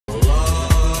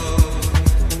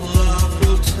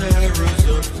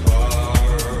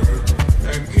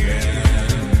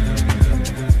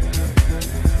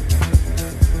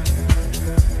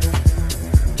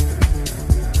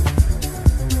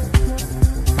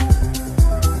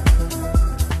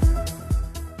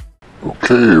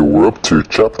Okay, we're up to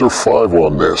chapter 5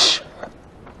 on this.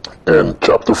 And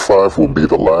chapter 5 will be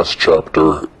the last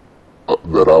chapter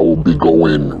that I will be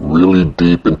going really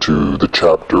deep into the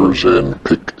chapters and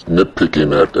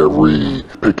nitpicking at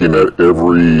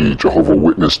every Jehovah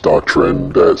Witness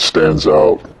doctrine that stands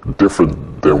out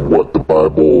different than what the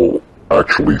Bible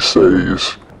actually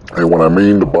says. And when I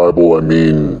mean the Bible, I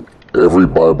mean every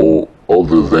Bible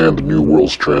other than the New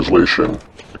World's Translation,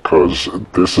 because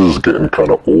this is getting kind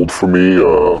of old for me.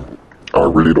 I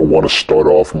really don't want to start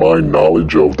off my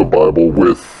knowledge of the Bible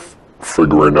with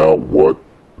figuring out what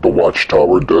the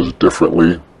Watchtower does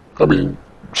differently. I mean,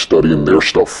 studying their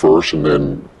stuff first and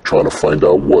then trying to find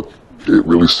out what it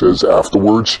really says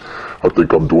afterwards. I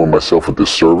think I'm doing myself a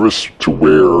disservice to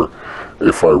where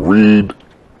if I read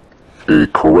a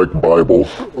correct Bible,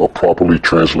 a properly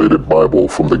translated Bible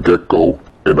from the get-go,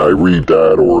 and I read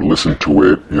that or listen to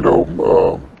it,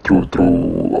 through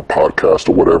a podcast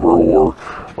or whatever, or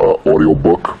audio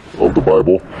book of the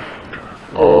Bible,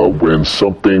 when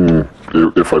something,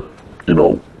 if I,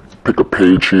 pick a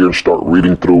page here and start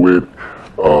reading through it,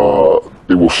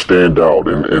 it will stand out,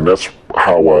 and that's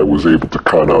how I was able to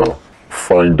kind of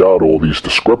find out all these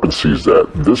discrepancies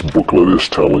that this booklet is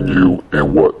telling you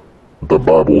and what the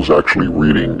Bible is actually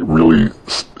really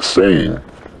saying.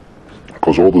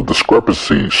 Because all the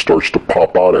discrepancy starts to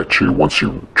pop out at you once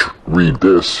you read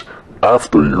this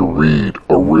after you read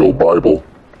a real Bible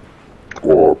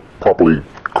or properly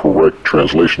correct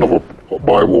translation of a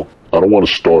Bible. I don't want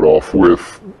to start off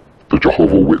with the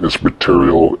Jehovah Witness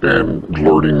material and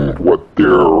learning what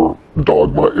their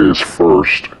dogma is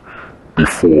first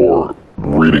before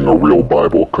reading a real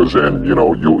Bible, because then,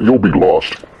 you'll be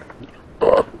lost.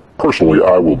 Personally,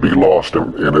 I will be lost,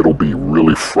 and it'll be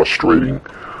really frustrating.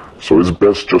 So it's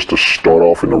best just to start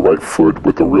off in the right foot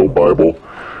with the real Bible,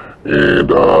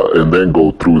 and then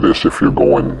go through this if you're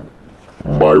going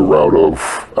my route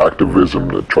of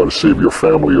activism to try to save your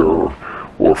family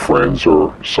or friends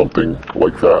or something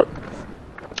like that.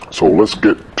 So let's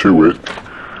get to it.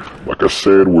 Like I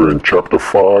said, we're in chapter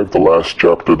 5, the last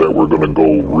chapter that we're going to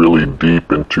go really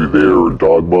deep into their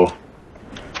dogma.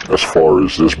 As far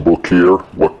as this book here,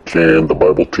 what can the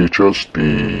Bible teach us?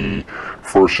 The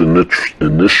first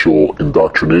initial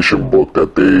indoctrination book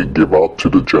that they give out to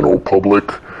the general public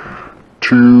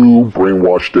to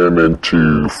brainwash them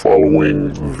into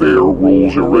following their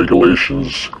rules and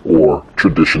regulations or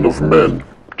tradition of men.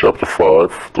 Chapter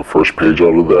 5, the first page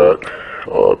out of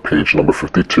that, page number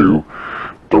 52,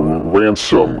 the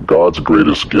ransom, God's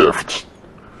greatest gift.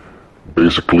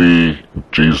 Basically,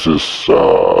 Jesus'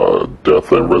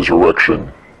 death and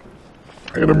resurrection,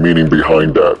 and a meaning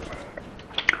behind that.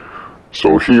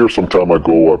 So here, some time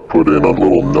ago, I put in a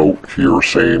little note here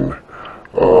saying,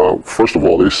 first of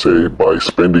all, they say by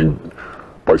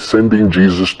sending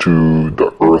Jesus to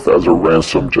the earth as a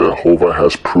ransom, Jehovah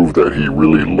has proved that he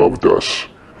really loved us.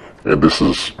 And this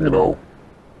is,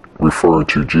 referring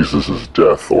to Jesus'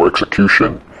 death or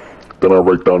execution. Then I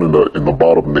write down in the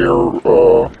bottom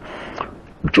there,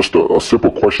 just a simple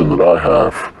question that I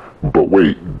have. But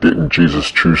wait, didn't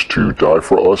Jesus choose to die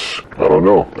for us? I don't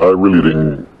know. I really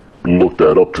didn't look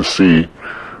that up to see.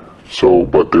 So,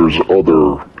 but there's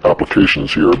other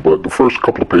applications here. But the first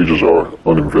couple of pages are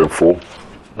uneventful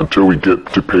until we get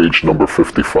to page number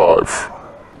 55.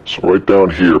 So right down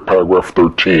here, paragraph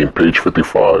 13, page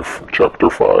 55,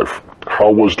 chapter 5. How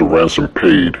was the ransom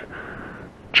paid?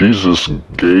 Jesus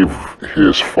gave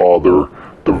his Father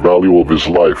the value of his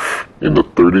life in the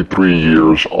 33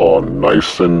 years on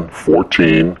Nisan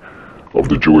 14 of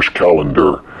the Jewish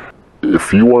calendar.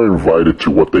 If you are invited to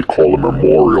what they call a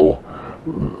memorial,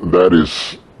 that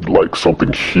is like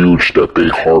something huge that they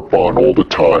harp on all the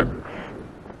time.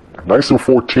 Nisan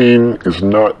 14 is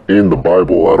not in the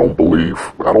Bible, I don't believe.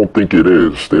 I don't think it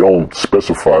is. They don't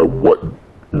specify what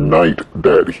night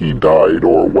that he died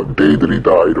or what day that he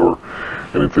died or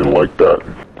anything like that.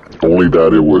 Only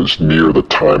that it was near the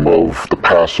time of the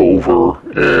Passover,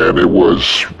 and it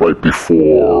was right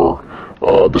before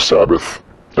the Sabbath.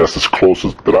 That's as close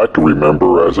as that I can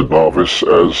remember as a novice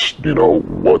as,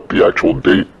 what the actual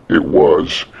date it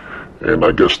was. And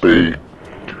I guess they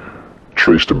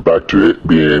traced it back to it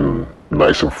being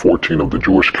Nisan 14 of the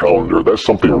Jewish calendar. That's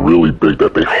something really big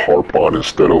that they harp on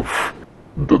instead of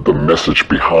the message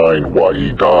behind why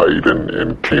he died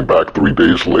and came back 3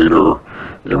 days later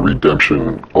in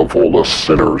redemption of all us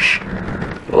sinners.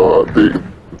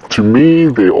 To me,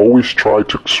 they always try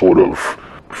to sort of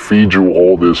feed you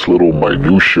all this little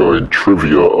minutia and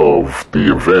trivia of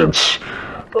the events,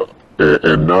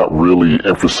 and not really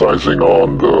emphasizing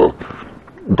on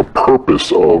the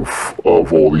purpose of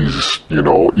all these,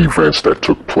 events that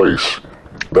took place.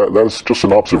 That's just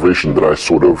an observation that I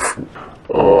sort of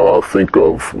think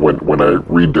of when I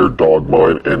read their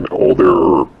dogma and all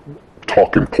their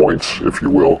talking points, if you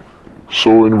will.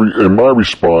 So in my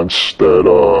response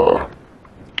that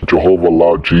Jehovah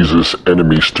allowed Jesus'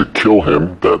 enemies to kill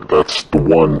him, that's the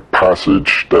one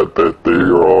passage that they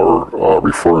are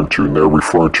referring to, and they're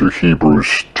referring to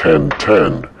Hebrews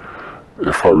 10:10.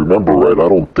 If I remember right, I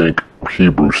don't think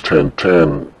Hebrews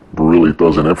 10:10 really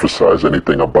doesn't emphasize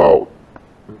anything about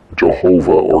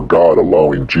Jehovah or God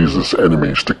allowing Jesus'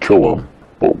 enemies to kill him.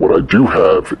 But what I do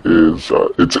have is,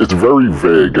 it's very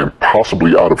vague and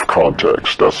possibly out of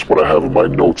context. That's what I have in my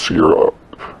notes here.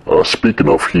 Speaking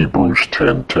of Hebrews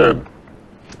 10:10,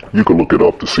 you can look it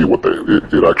up to see what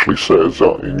it actually says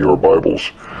in your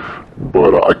Bibles.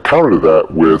 But I countered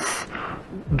that with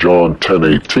John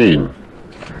 10:18.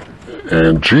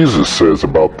 And Jesus says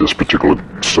about this particular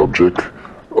subject,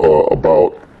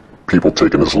 about people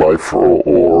taking his life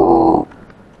or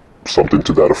something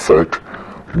to that effect.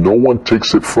 No one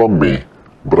takes it from me,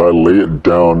 but I lay it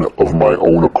down of my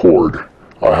own accord.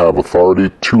 I have authority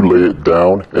to lay it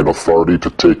down and authority to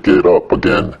take it up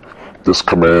again. This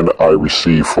command I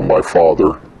receive from my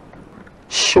Father.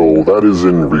 So that is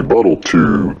in rebuttal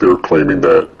to their claiming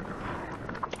that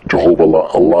Jehovah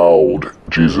allowed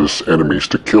Jesus' enemies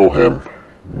to kill him,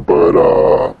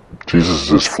 but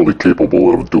Jesus is fully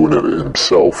capable of doing it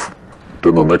himself.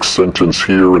 Then the next sentence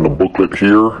here in the booklet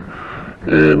here,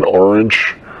 in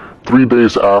orange, 3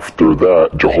 days after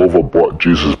that, Jehovah brought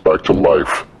Jesus back to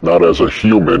life, not as a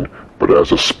human, but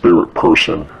as a spirit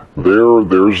person.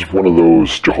 There's one of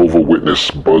those Jehovah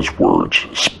Witness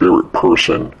buzzwords, spirit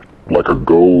person, like a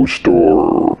ghost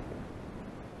or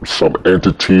some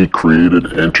entity,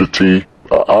 created entity.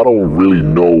 I don't really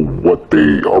know what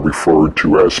they are referring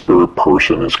to as spirit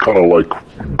person. It's kind of like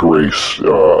grace.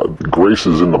 Grace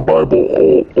is in the Bible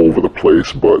all over the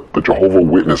place, but the Jehovah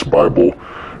Witness Bible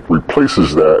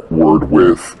replaces that word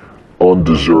with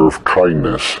undeserved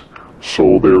kindness.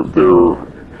 So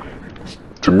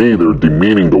to me, they're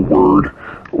demeaning the word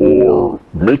or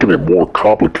making it more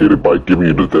complicated by giving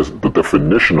you the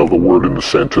definition of the word in the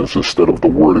sentence instead of the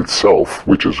word itself,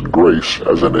 which is grace,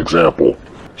 as an example.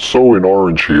 So in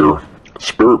orange here,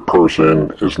 spirit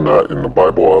person is not in the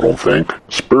Bible, I don't think.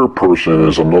 Spirit person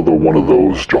is another one of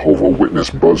those Jehovah Witness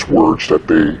buzzwords that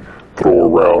they throw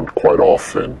around quite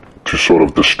often to sort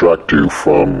of distract you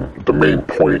from the main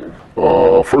point.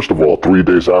 First of all, 3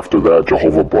 days after that,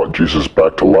 Jehovah brought Jesus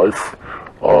back to life.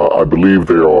 I believe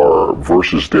there are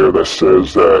verses there that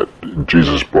says that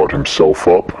Jesus brought himself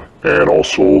up and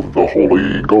also the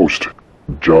Holy Ghost.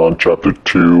 John chapter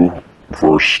 2,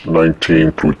 verse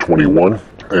 19 through 21.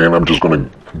 And I'm just going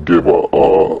to give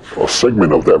a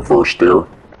segment of that verse there.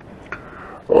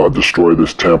 Destroy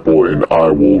this temple and I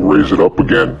will raise it up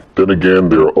again. Then again,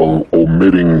 they're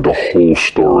omitting the whole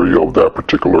story of that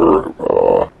particular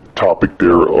topic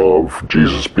there of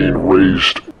Jesus being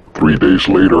raised 3 days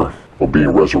later, or being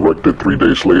resurrected 3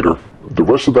 days later. The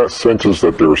rest of that sentence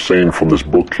that they're saying from this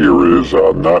book here is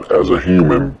not as a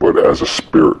human, but as a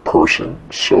spirit person.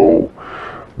 So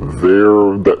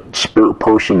that spirit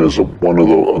person is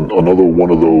another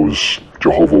one of those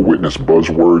Jehovah Witness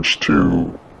buzzwords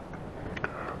to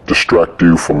distract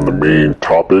you from the main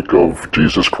topic of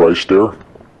Jesus Christ there.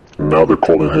 Now they're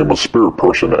calling him a spirit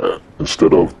person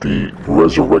instead of the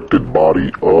resurrected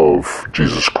body of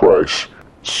Jesus Christ.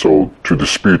 So to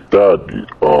dispute that,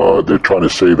 they're trying to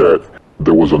say that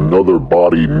there was another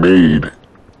body made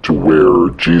to where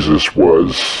Jesus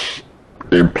was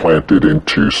implanted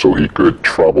into so he could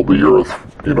travel the earth,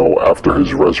 after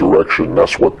his resurrection.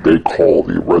 That's what they call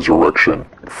the resurrection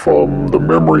from the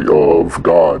memory of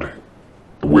God,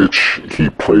 which he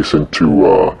placed into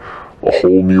a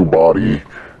whole new body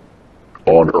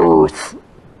on earth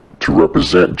to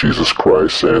represent Jesus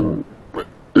Christ. And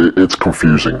it's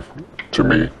confusing to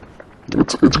me.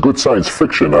 It's good science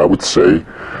fiction, I would say,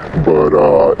 but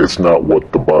it's not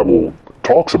what the Bible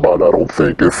talks about, I don't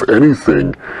think. If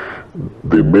anything,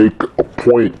 they make a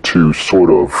point to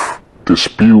sort of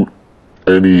dispute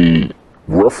any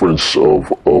reference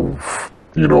of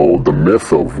the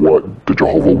myth of what the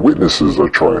Jehovah Witnesses are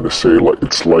trying to say.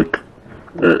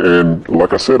 And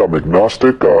like I said, I'm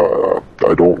agnostic.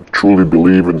 I don't truly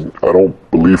believe I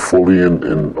don't believe fully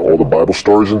in all the Bible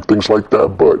stories and things like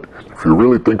that. But if you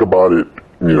really think about it,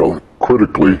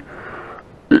 critically,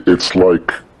 it's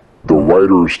like the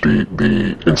writers,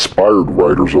 the inspired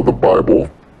writers of the Bible,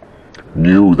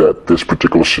 knew that this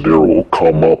particular scenario will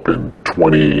come up in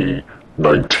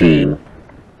 2019,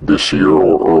 this year,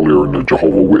 or earlier in the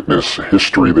Jehovah Witness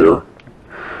history there.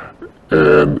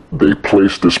 And they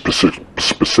placed this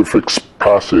specific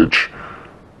passage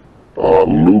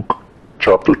Luke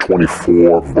chapter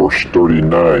 24, verse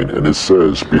 39, and it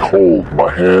says, "Behold, my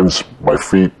hands, my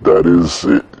feet, that is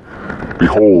it.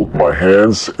 Behold, my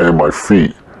hands and my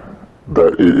feet,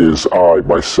 that it is I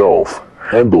myself.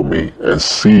 Handle me, and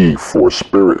see, for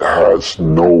spirit has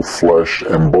no flesh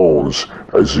and bones,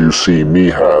 as you see me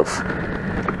have."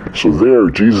 So there,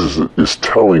 Jesus is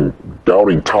telling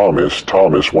doubting Thomas,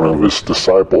 one of his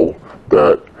disciples,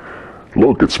 that,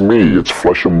 look, it's me, it's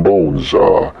flesh and bones,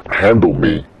 handle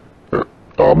me.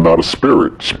 I'm not a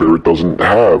spirit. Spirit doesn't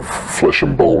have flesh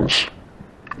and bones.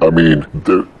 I mean,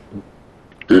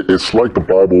 it's like the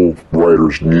Bible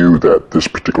writers knew that this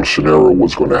particular scenario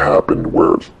was going to happen,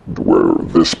 where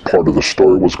this part of the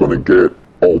story was going to get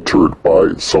altered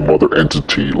by some other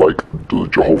entity like the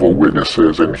Jehovah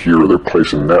Witnesses, and here they're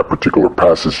placing that particular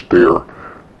passage there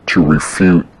to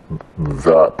refute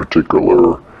that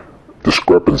particular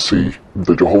discrepancy.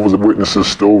 The Jehovah's Witnesses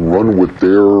still run with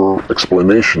their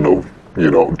explanation of,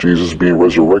 Jesus being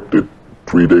resurrected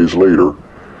 3 days later.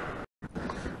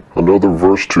 Another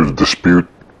verse to dispute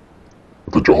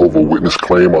the Jehovah Witness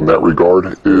claim on that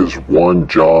regard is 1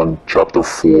 John chapter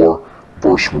 4,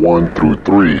 verse 1 through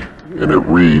 3, and it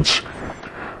reads,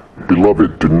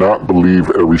 "Beloved, do not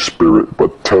believe every spirit,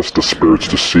 but test the spirits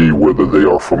to see whether they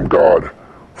are from God.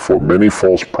 For many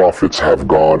false prophets have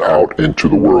gone out into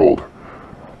the world.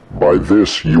 By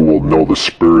this you will know the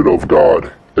Spirit of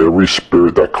God. Every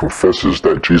spirit that confesses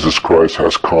that Jesus Christ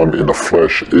has come in the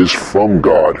flesh is from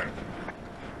God,"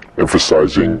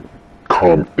 emphasizing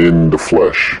come in the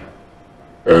flesh.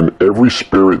 "And every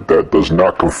spirit that does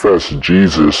not confess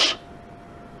Jesus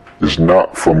is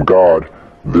not from God.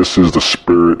 This is the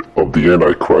spirit of the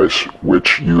Antichrist,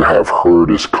 which you have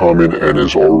heard is coming and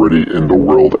is already in the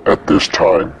world at this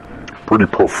time." Pretty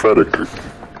prophetic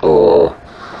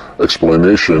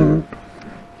explanation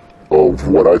of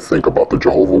what I think about the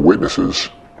Jehovah Witnesses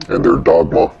and their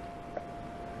dogma.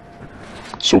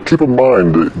 So keep in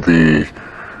mind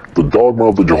the dogma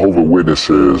of the Jehovah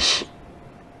Witnesses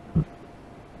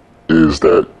is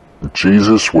that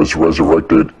Jesus was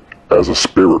resurrected as a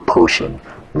spirit person,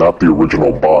 not the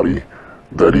original body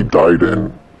that he died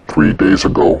in 3 days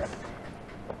ago.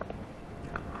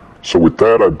 So with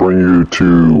that, I bring you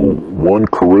to 1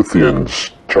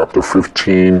 Corinthians chapter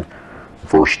 15,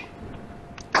 verse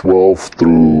 12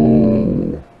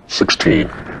 through 16.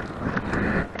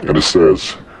 And it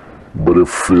says, But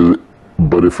if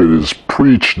it is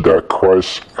preached that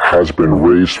Christ has been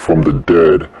raised from the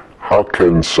dead, how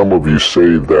can some of you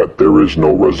say that there is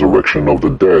no resurrection of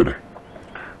the dead?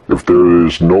 If there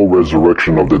is no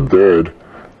resurrection of the dead,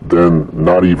 then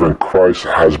not even Christ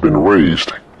has been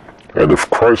raised. And if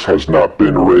Christ has not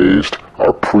been raised,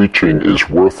 our preaching is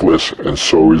worthless, and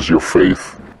so is your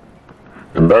faith.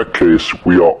 In that case,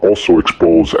 we are also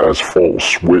exposed as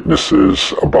false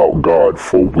witnesses about God,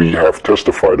 for we have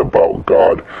testified about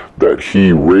God that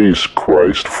he raised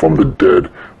Christ from the dead,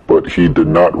 but he did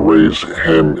not raise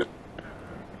him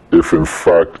if in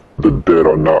fact the dead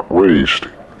are not raised.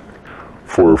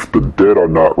 For if the dead are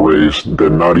not raised,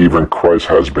 then not even Christ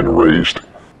has been raised.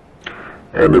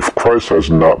 And if Christ has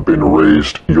not been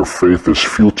raised, your faith is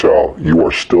futile. You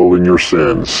are still in your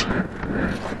sins.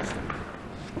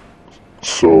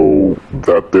 So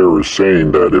that there is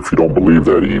saying that if you don't believe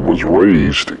that he was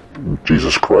raised,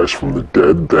 Jesus Christ, from the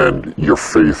dead, then your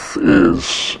faith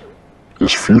is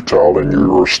futile and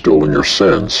you are still in your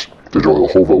sins. The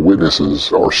Jehovah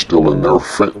Witnesses are still in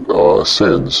their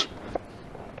sins.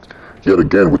 Yet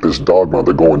again, with this dogma,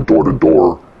 they're going door to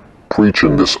door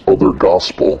preaching this other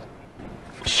gospel.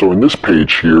 So in this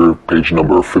page here, page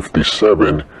number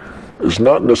 57, is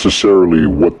not necessarily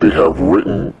what they have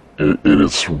written, it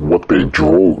is what they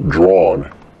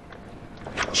drawn.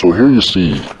 So here you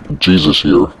see Jesus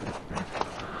here,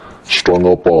 strung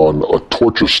up on a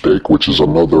torture stake, which is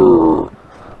another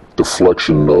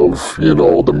deflection of,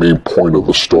 the main point of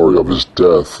the story of his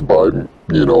death by,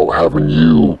 having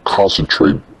you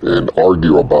concentrate and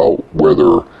argue about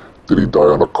whether did he die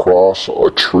on a cross,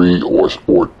 a tree,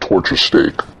 or torture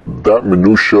stake. That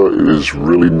minutia is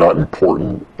really not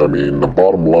important. I mean, the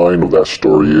bottom line of that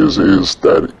story is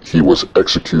that he was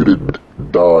executed,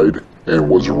 died, and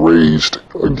was raised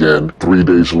again 3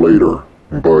 days later.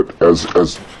 But as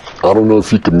I don't know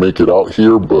if you can make it out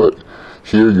here, but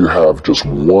here you have just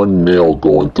one nail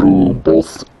going through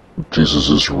both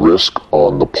Jesus's wrist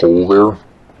on the pole there.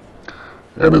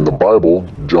 And in the Bible,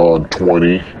 John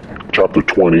 20, chapter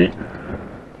 20,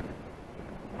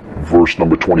 verse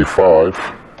number 25,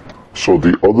 so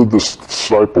the other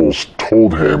disciples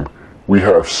told him, "We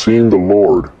have seen the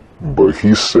Lord." But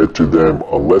he said to them,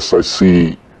 "Unless I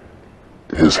see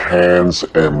his hands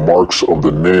and marks of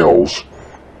the nails,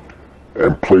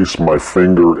 and place my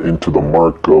finger into the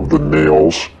mark of the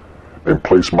nails, and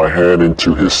place my hand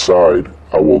into his side,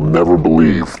 I will never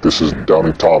believe. This is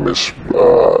Doubting Thomas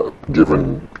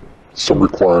given some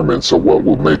requirements of what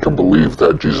will make him believe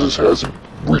that Jesus has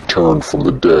returned from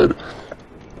the dead.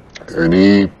 And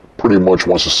he pretty much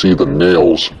wants to see the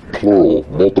nails, plural,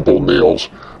 multiple nails,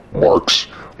 marks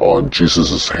on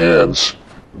Jesus' hands.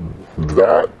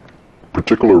 That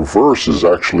particular verse is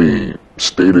actually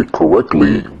stated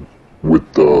correctly with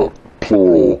the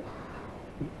plural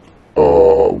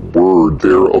word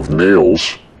there of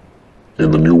nails in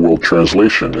the New World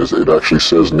Translation. It actually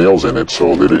says nails in it,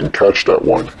 so they didn't catch that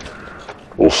one.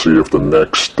 We'll see if the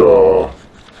next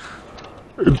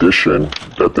edition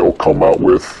that they'll come out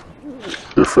with,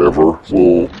 if ever,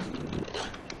 will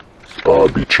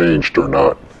be changed or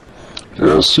not.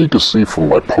 Yeah, as you can see from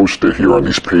my post-it here on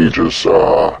these pages,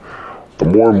 the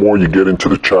more and more you get into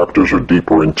the chapters or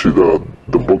deeper into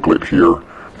the booklet here,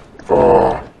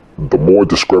 the more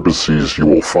discrepancies you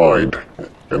will find,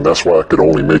 and that's why I could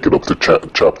only make it up to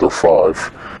chapter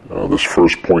 5. This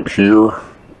first point here,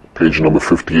 page number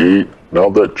 58, now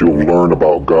that you've learned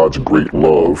about God's great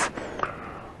love,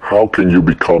 how can you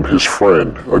become his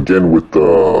friend? Again, with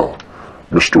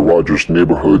Mr. Rogers'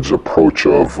 Neighborhood's approach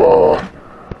of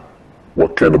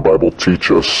what can the Bible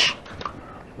teach us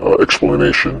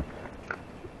explanation.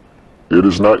 It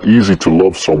is not easy to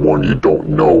love someone you don't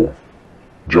know.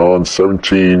 John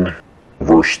 17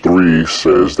 verse 3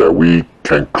 says that we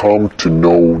can come to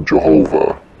know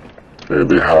Jehovah. And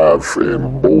they have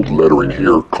in bold lettering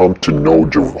here, come to know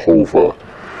Jehovah.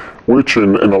 Which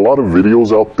in a lot of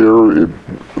videos out there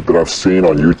that I've seen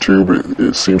on YouTube,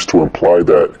 it seems to imply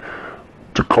that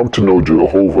to come to know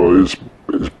Jehovah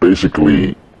is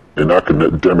basically an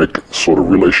academic sort of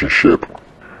relationship.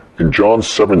 In John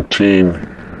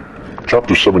 17,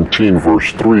 chapter 17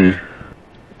 verse 3,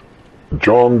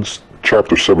 John's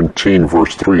chapter 17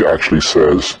 verse 3 actually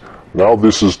says, now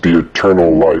this is the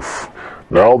eternal life.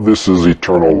 Now this is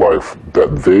eternal life,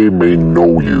 that they may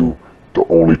know you, the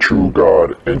only true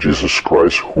God, and Jesus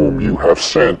Christ, whom you have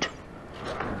sent.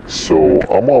 So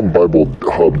I'm on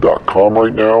BibleHub.com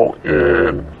right now,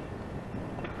 and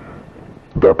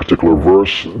that particular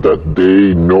verse, that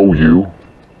they know you,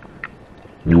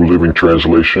 New Living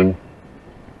Translation,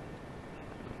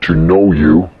 to know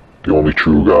you, the only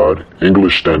true God,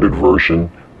 English Standard Version,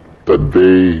 that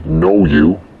they know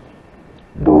you,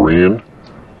 Berean,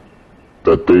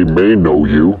 that they may know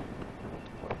you,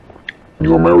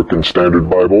 New American Standard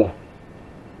Bible,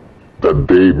 that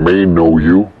they may know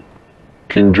you,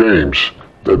 King James,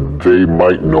 that they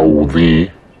might know thee,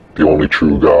 the only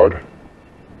true God,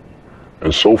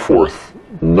 and so forth.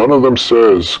 None of them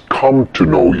says, come to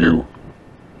know you.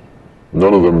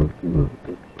 None of them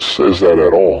says that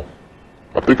at all.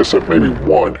 I think except maybe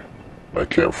one. I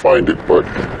can't find it, but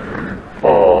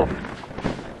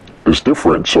it's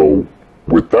different. So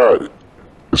with that,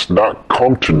 it's not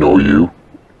come to know you.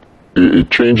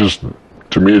 It changes,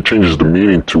 to me, it changes the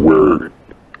meaning to where,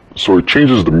 so it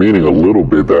changes the meaning a little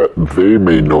bit, that they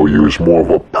may know you is more of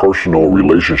a personal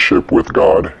relationship with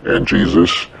God and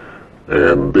Jesus,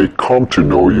 and they come to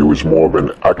know you is more of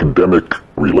an academic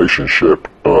relationship,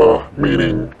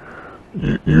 meaning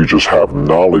you just have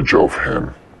knowledge of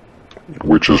him,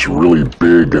 which is really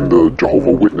big in the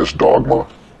Jehovah Witness dogma.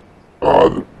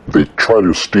 They try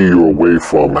to steer you away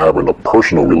from having a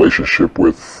personal relationship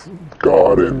with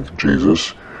God and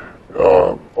Jesus,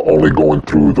 only going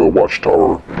through the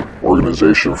Watchtower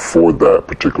organization for that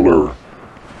particular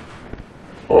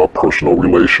personal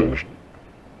relation.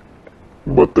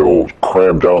 But they'll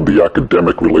cram down the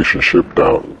academic relationship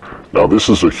down. Now this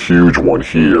is a huge one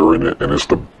here, and it's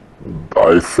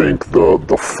I think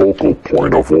the focal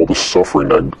point of all the suffering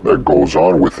that goes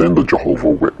on within the Jehovah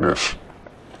Witness.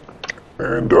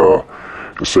 And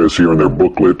it says here in their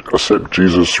booklet, accept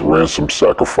Jesus' ransom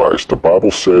sacrifice. The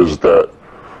Bible says that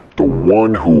the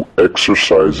one who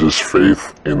exercises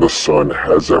faith in the Son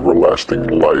has everlasting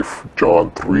life. John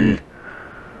 3,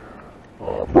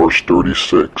 verse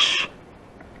 36.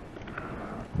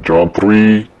 John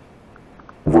 3,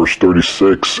 verse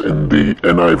 36 in the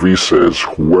NIV says,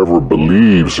 whoever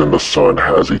believes in the Son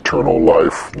has eternal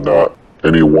life, not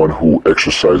anyone who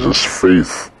exercises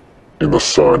faith in the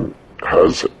Son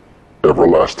has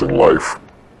everlasting life.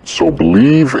 So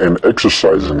believe and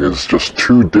exercising is just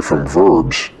two different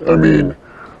verbs. I mean,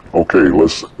 okay,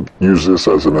 let's use this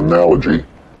as an analogy.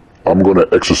 I'm going to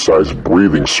exercise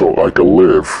breathing so I can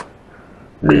live,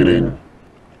 meaning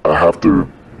I have to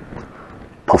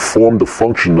perform the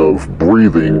function of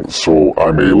breathing so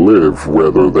I may live,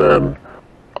 rather than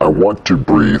I want to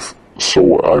breathe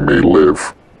so I may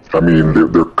live. I mean,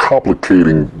 they're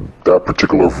complicating that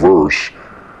particular verse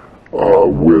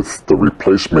with the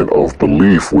replacement of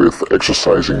belief with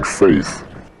exercising faith.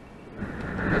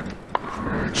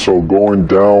 So going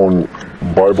down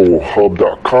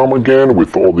BibleHub.com again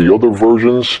with all the other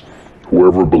versions,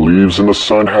 whoever believes in the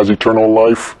Son has eternal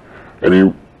life,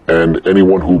 and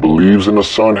anyone who believes in the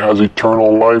Son has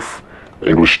eternal life.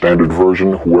 English Standard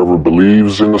Version, whoever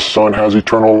believes in the Son has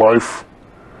eternal life.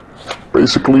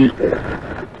 Basically,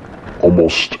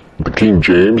 almost the King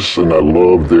James, and I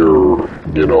love their,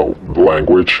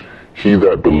 language. He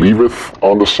that believeth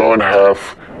on the Son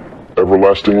hath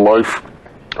everlasting life.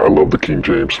 I love the King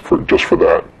James just for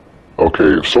that.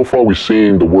 Okay, so far we've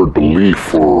seen the word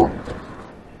belief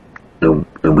in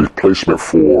replacement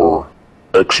for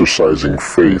exercising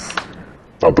faith.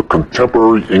 Now the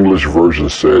contemporary English version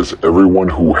says everyone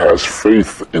who has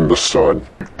faith in the Son.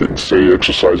 Didn't say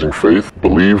exercising faith.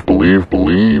 Believe, believe,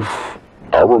 believe.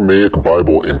 Aramaic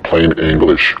Bible in plain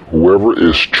English. Whoever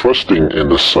is trusting in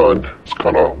the Son. It's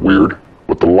kind of weird.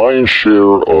 But the lion's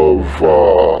share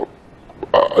of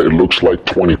it looks like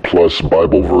 20 plus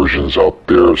Bible versions out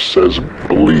there says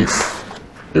belief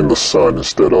in the Son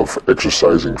instead of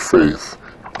exercising faith.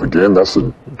 Again, that's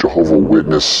a Jehovah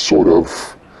Witness sort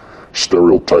of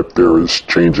stereotype there, is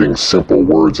changing simple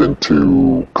words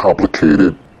into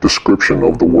complicated description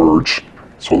of the words.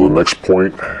 So the next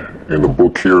point in the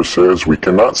book here says, we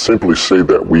cannot simply say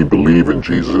that we believe in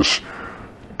Jesus.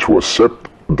 To accept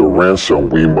the ransom,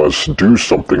 we must do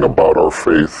something about our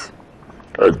faith.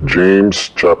 At James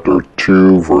chapter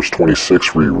 2 verse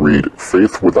 26 we read,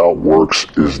 faith without works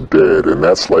is dead. And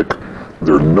that's like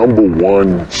their number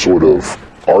one sort of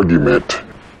argument,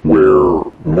 where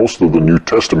most of the New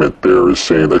Testament there is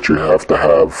saying that you have to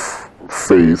have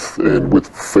faith, and with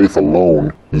faith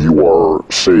alone you are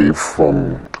saved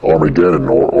from Armageddon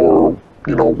or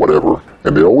whatever.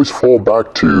 And they always fall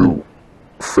back to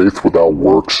faith without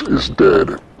works is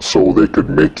dead, so they could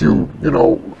make you,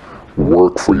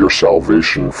 work for your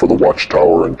salvation for the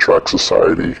Watchtower and Tract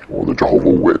Society or the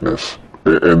Jehovah Witness.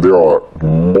 And there are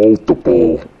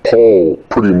multiple, Paul,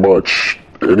 pretty much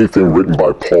anything written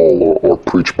by Paul or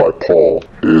preached by Paul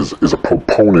is a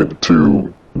proponent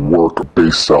to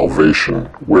work-based salvation,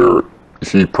 where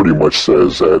he pretty much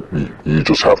says that you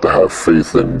just have to have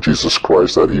faith in Jesus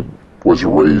Christ, that he was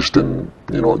raised in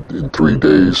 3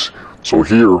 days. So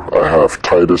here I have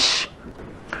Titus.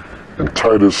 In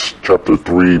Titus chapter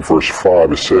 3 verse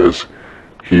 5 it says,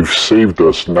 he saved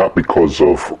us not because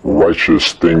of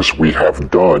righteous things we have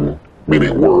done,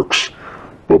 meaning works,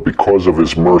 but because of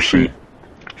his mercy.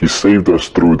 He saved us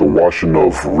through the washing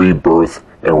of rebirth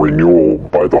and renewal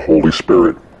by the Holy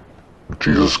Spirit.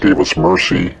 Jesus gave us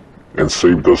mercy and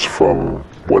saved us from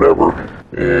whatever.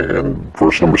 And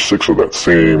verse number 6 of that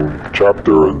same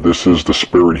chapter, this is the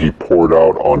Spirit he poured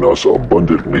out on us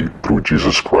abundantly through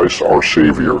Jesus Christ our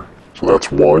Savior. So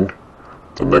that's one.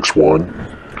 The next one,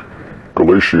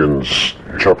 Galatians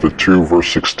chapter 2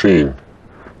 verse 16.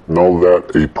 Know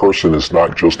that a person is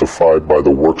not justified by the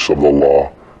works of the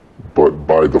law, but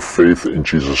by the faith in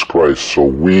Jesus Christ. So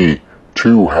we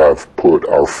too have put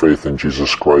our faith in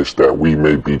Jesus Christ, that we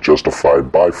may be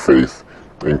justified by faith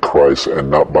in Christ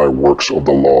and not by works of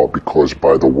the law, because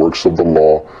by the works of the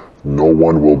law no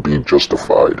one will be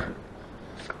justified.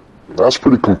 That's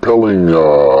pretty compelling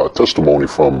testimony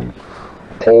from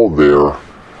Paul there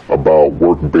about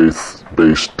work-based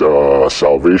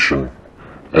salvation.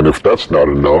 And if that's not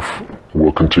enough,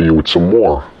 we'll continue with some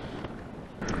more.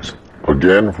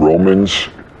 Again, Romans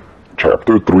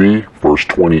chapter 3 verse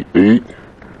 28.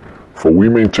 For we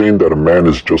maintain that a man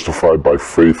is justified by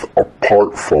faith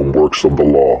apart from works of the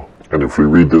law. And if we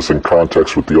read this in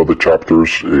context with the other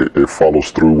chapters, it follows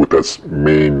through with that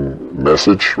main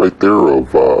message right there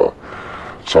of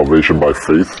salvation by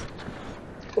faith.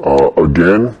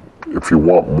 Again, if you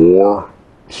want more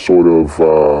sort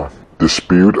of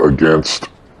dispute against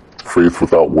faith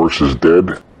without works is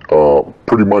dead,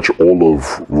 pretty much all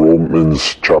of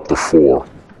Romans chapter 4.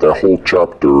 That whole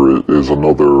chapter is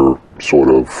another sort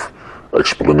of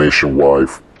explanation why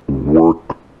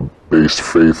work-based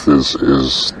faith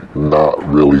is not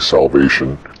really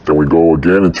salvation. Then we go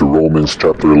again into Romans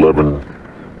chapter 11,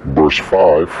 verse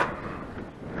 5.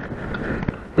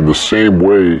 In the same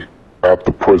way, at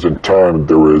the present time,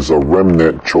 there is a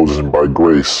remnant chosen by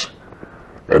grace.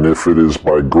 And if it is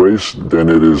by grace, then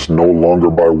it is no longer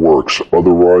by works.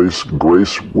 Otherwise,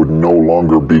 grace would no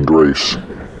longer be grace.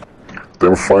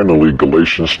 Then finally,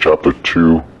 Galatians chapter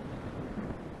 2,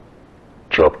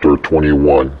 chapter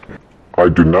 21. I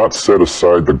do not set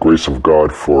aside the grace of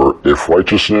God, for if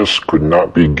righteousness could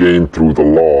not be gained through the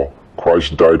law,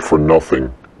 Christ died for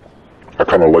nothing. I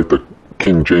kind of like the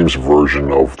King James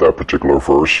version of that particular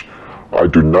verse. I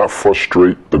do not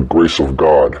frustrate the grace of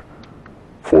God,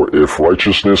 for if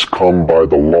righteousness come by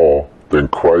the law, then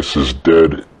Christ is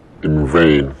dead in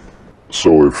vain.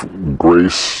 So if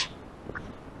grace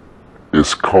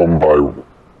is come by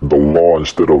the law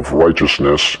instead of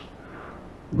righteousness,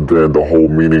 then the whole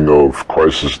meaning of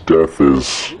Christ's death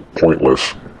is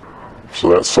pointless. So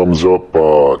that sums up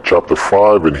chapter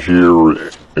 5, and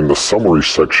here in the summary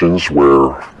sections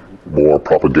where more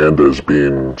propaganda is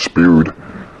being spewed,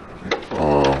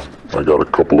 I got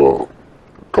a couple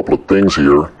of things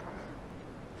here.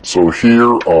 So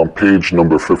here on page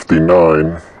number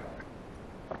 59,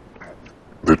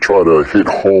 they try to hit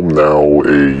home now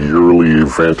a yearly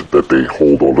event that they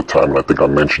hold all the time, and I think I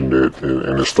mentioned it,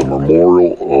 and it's the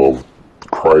memorial of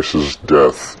Christ's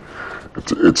death.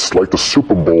 It's like the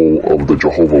Super Bowl of the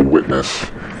Jehovah Witness,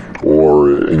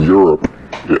 or in Europe,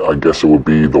 I guess it would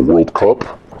be the World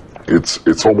Cup.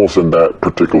 It's almost in that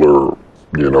particular,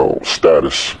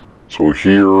 status. So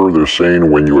here they're saying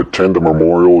when you attend the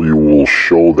memorial, you will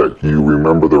show that you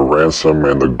remember the ransom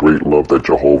and the great love that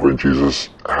Jehovah and Jesus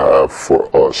have for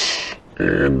us.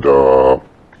 And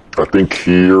I think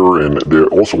here, and they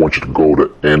also want you to go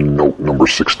to end note number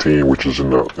 16, which is in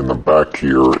the back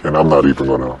here, and I'm not even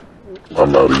gonna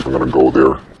go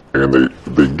there. And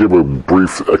they give a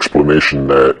brief explanation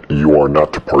that you are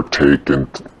not to partake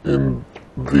in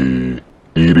the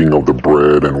eating of the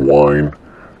bread and wine,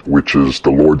 which is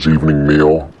the Lord's evening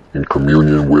meal in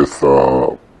communion with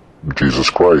Jesus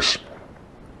Christ.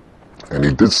 And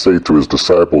he did say to his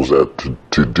disciples that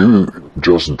to do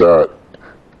just that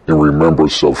in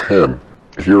remembrance of him.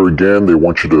 Here again, they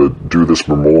want you to do this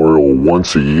memorial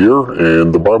once a year,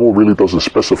 and the Bible really doesn't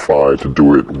specify to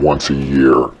do it once a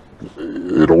year.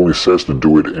 It only says to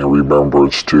do it in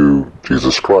remembrance to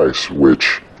Jesus Christ,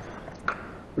 which,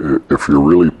 if you're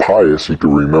really pious, you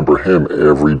can remember him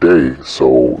every day.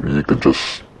 So you could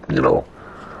just,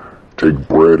 take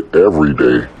bread every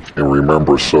day in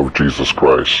remembrance of Jesus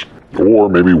Christ. Or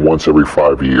maybe once every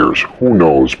 5 years. Who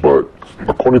knows? But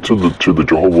according to the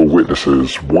Jehovah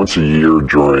Witnesses, once a year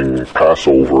during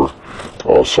Passover,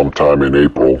 sometime in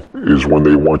April, is when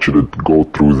they want you to go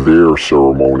through their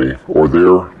ceremony or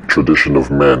their tradition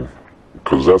of men.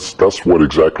 Because that's what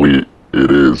exactly it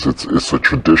is. It's a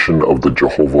tradition of the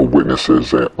Jehovah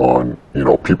Witnesses on,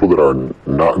 people that are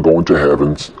not going to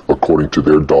heaven according to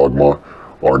their dogma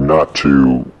are not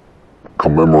to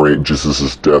commemorate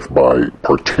Jesus' death by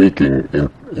partaking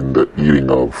in the eating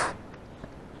of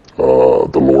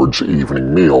the Lord's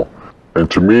evening meal. And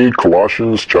to me,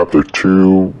 Colossians chapter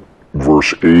 2,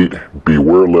 verse 8,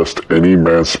 beware lest any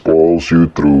man spoils you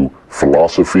through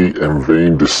philosophy and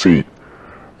vain deceit,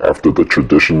 after the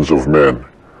traditions of men,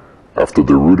 after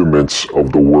the rudiments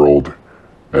of the world,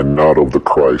 and not of the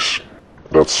Christ.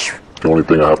 That's the only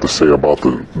thing I have to say about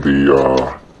the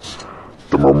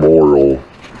memorial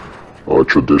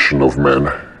tradition of men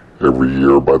every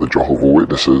year by the Jehovah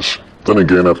Witnesses. Then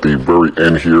again, at the very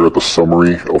end here, at the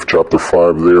summary of chapter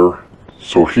 5 there.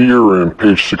 So here in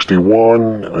page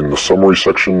 61, in the summary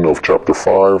section of chapter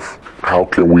 5, how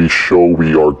can we show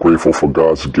we are grateful for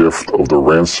God's gift of the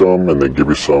ransom? And they give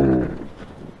you some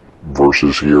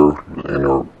verses here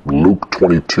in Luke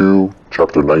 22,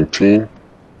 chapter 19.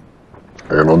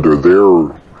 And under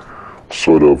their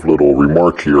sort of little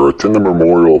remark here, attend the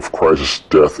memorial of Christ's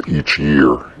death each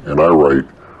year. And I write,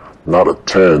 not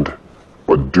attend,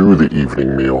 but do the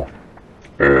evening meal.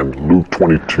 And Luke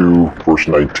 22, verse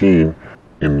 19,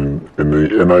 in the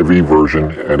NIV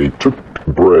version, and he took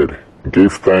bread,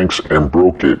 gave thanks, and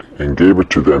broke it, and gave it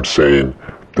to them, saying,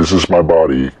 this is my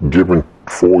body, given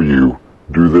for you.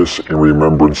 Do this in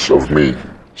remembrance of me.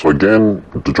 So again,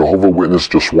 the Jehovah Witness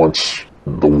just wants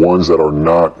the ones that are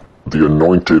not the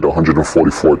anointed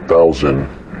 144,000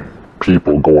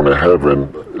 people going to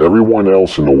heaven. Everyone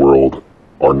else in the world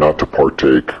are not to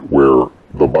partake, where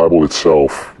the Bible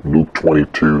itself, Luke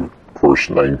 22, verse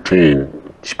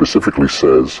 19, specifically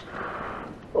says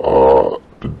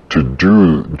to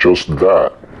do just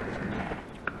that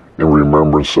in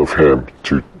remembrance of him,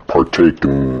 to partake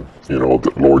in,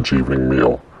 the Lord's evening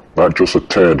meal. Not just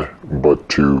attend, but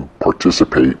to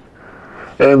participate.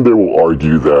 And they will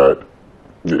argue that,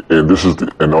 and this is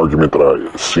an argument that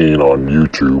I've seen on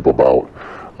YouTube about,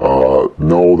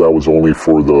 no, that was only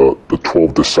for the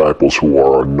 12 disciples who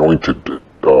are anointed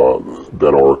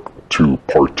that are to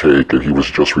partake, and he was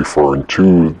just referring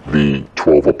to the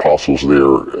 12 apostles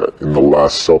there in the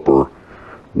Last Supper,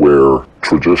 where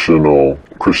traditional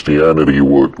Christianity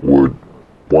would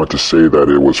want to say that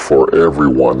it was for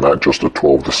everyone, not just the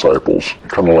 12 disciples.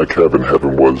 Kind of like heaven.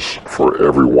 Heaven was for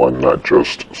everyone, not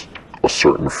just a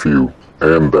certain few.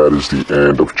 And that is the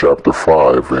end of chapter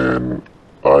 5, and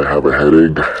I have a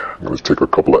headache. I'm going to take a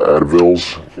couple of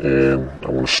Advils, and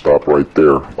I'm going to stop right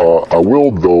there. I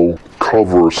will, though,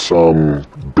 cover some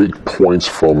big points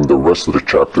from the rest of the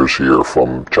chapters here,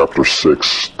 from chapter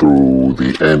 6 through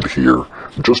the end here.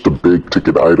 Just the big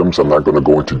ticket items. I'm not going to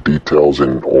go into details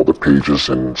in all the pages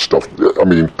and stuff. I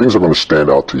mean, things are going to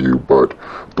stand out to you, but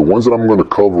the ones that I'm going to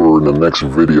cover in the next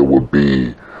video will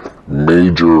be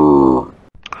major...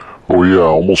 Oh yeah, I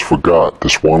almost forgot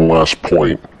this one last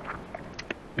point.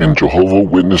 In Jehovah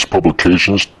Witness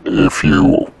publications, if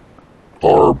you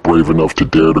are brave enough to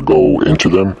dare to go into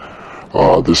them,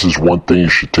 this is one thing you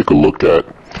should take a look at.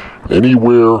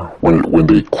 Anywhere when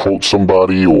they quote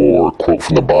somebody or quote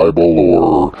from the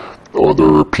Bible or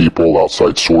other people,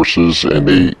 outside sources, and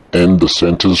they end the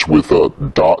sentence with a ...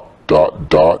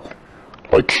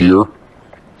 like here,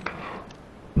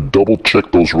 double check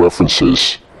those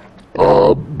references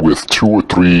with 2 or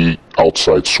 3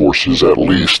 outside sources at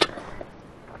least.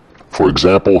 For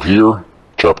example, here,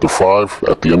 chapter 5,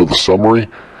 at the end of the summary,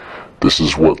 this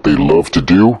is what they love to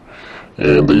do,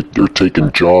 and they're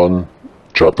taking John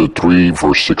chapter 3,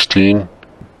 verse 16,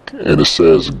 and it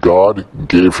says, God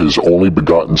gave his only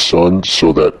begotten Son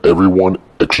so that everyone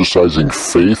exercising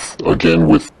faith, again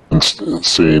with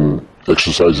saying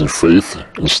exercising faith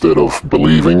instead of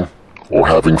believing or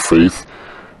having faith,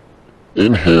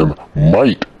 in him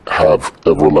might have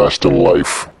everlasting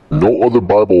life. No other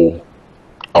Bible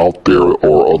out there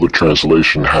or other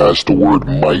translation has the word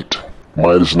might.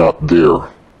 Might is not there.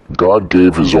 God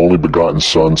gave his only begotten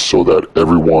Son so that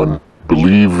everyone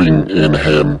believing in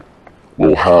him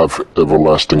will have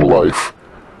everlasting life.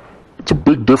 It's a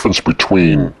big difference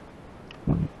between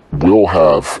will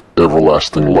have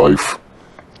everlasting life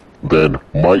than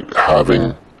might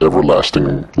having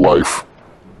everlasting life.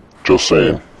 Just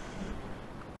saying.